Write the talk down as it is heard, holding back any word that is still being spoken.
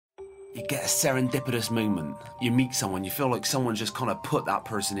You get a serendipitous moment. You meet someone, you feel like someone just kind of put that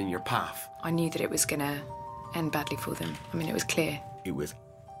person in your path. I knew that it was going to end badly for them. I mean, it was clear. It was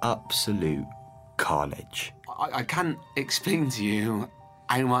absolute carnage. I can't explain to you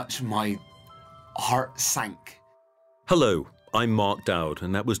how much my heart sank. Hello, I'm Mark Dowd,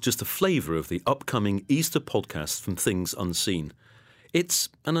 and that was just a flavour of the upcoming Easter podcast from Things Unseen. It's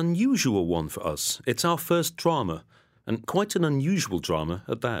an unusual one for us. It's our first drama, and quite an unusual drama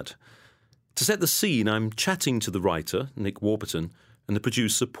at that. To set the scene, I'm chatting to the writer, Nick Warburton, and the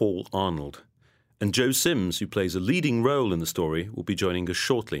producer, Paul Arnold. And Joe Sims, who plays a leading role in the story, will be joining us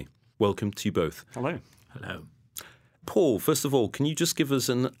shortly. Welcome to you both. Hello. Hello. Paul, first of all, can you just give us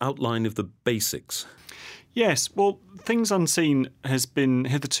an outline of the basics? Yes, well, Things Unseen has been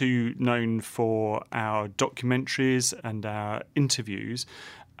hitherto known for our documentaries and our interviews,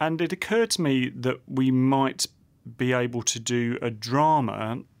 and it occurred to me that we might be able to do a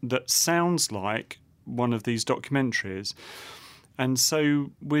drama that sounds like one of these documentaries. And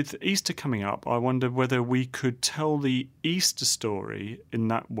so with Easter coming up, I wonder whether we could tell the Easter story in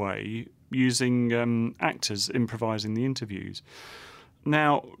that way using actors improvising the interviews.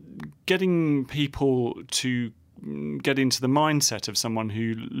 Now, getting people to get into the mindset of someone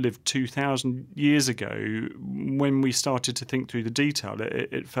who lived 2,000 years ago, when we started to think through the detail,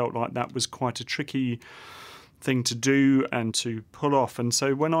 it felt like that was quite a tricky thing to do and to pull off. And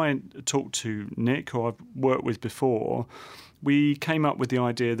so when I talked to Nick, who I've worked with before, we came up with the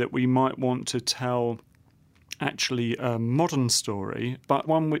idea that we might want to tell actually a modern story, but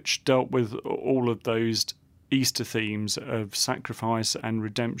one which dealt with all of those Easter themes of sacrifice and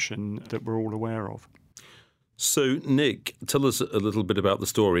redemption that we're all aware of. So, Nick, tell us a little bit about the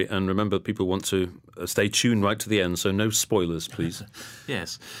story, and remember, people want to stay tuned right to the end, so no spoilers, please.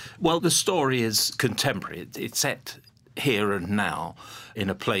 Yes. Well, the story is contemporary. It's set here and now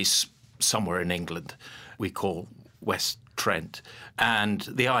in a place somewhere in England we call West Trent. And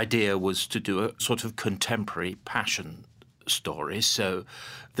the idea was to do a sort of contemporary passion story. So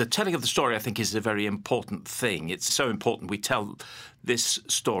the telling of the story, I think, is a very important thing. It's so important. We tell this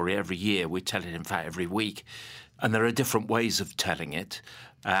story every year. We tell it, in fact, every week. And there are different ways of telling it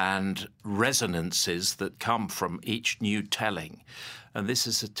and resonances that come from each new telling. And this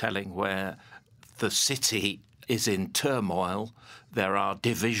is a telling where the city is in turmoil. There are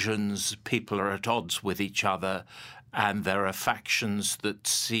divisions. People are at odds with each other. And there are factions that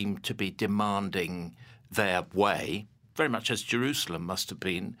seem to be demanding their way, very much as Jerusalem must have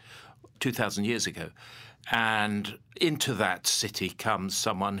been 2,000 years ago. And into that city comes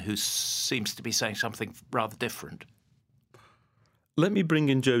someone who seems to be saying something rather different. Let me bring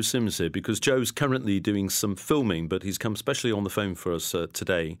in Joe Sims here, because Joe's currently doing some filming, but he's come specially on the phone for us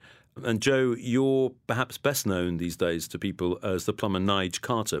today. And Joe, you're perhaps best known these days to people as the plumber Nige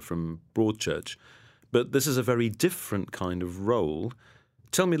Carter from Broadchurch. But this is a very different kind of role.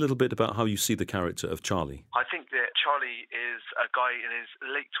 Tell me a little bit about how you see the character of Charlie. I think that Charlie is a guy in his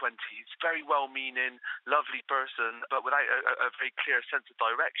late 20s, very well-meaning, lovely person, but without a very clear sense of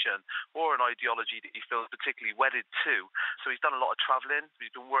direction or an ideology that he feels particularly wedded to. So he's done a lot of travelling,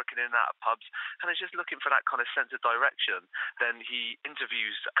 he's been working in and out of pubs, and he's just looking for that kind of sense of direction. Then he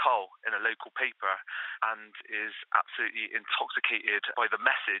interviews Carl in a local paper and is absolutely intoxicated by the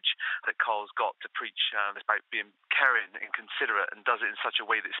message that Carl's got to preach about being caring and considerate, and does it in such a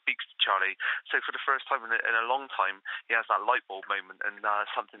way that speaks to Charlie. So for the first time in a long time, he has that light bulb moment, and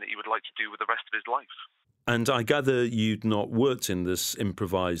something that he would like to do with the rest of his life. And I gather you'd not worked in this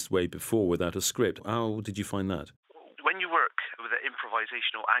improvised way before without a script. How did you find that? When you work with an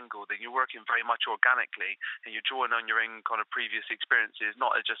improvisational angle, then you're working very much organically, and you're drawing on your own kind of previous experiences,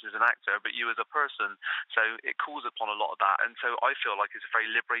 not just as an actor, but you as a person. So it calls upon a lot of that. And so I feel like it's a very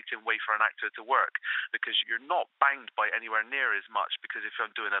liberating way for an actor to work, because you're not bound by anywhere near as much, because if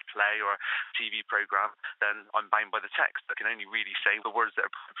I'm doing a play or a TV program, then I'm bound by the text. I can only really say the words that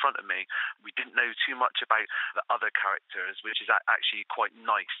are in front of me. We didn't know too much about the other characters, which is actually quite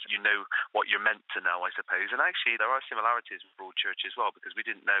nice. You know what you're meant to know, I suppose. And actually, there are similarities with Broadchurch as well, because we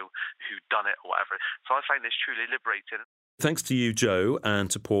didn't know who'd done it or whatever. So I find this truly liberating. Thanks to you, Joe, and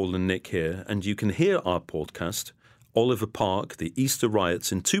to Paul and Nick here. And you can hear our podcast, Oliver Park, The Easter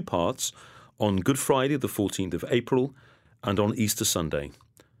Riots, in two parts, on Good Friday, the 14th of April, and on Easter Sunday.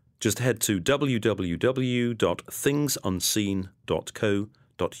 Just head to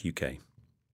www.thingsunseen.co.uk.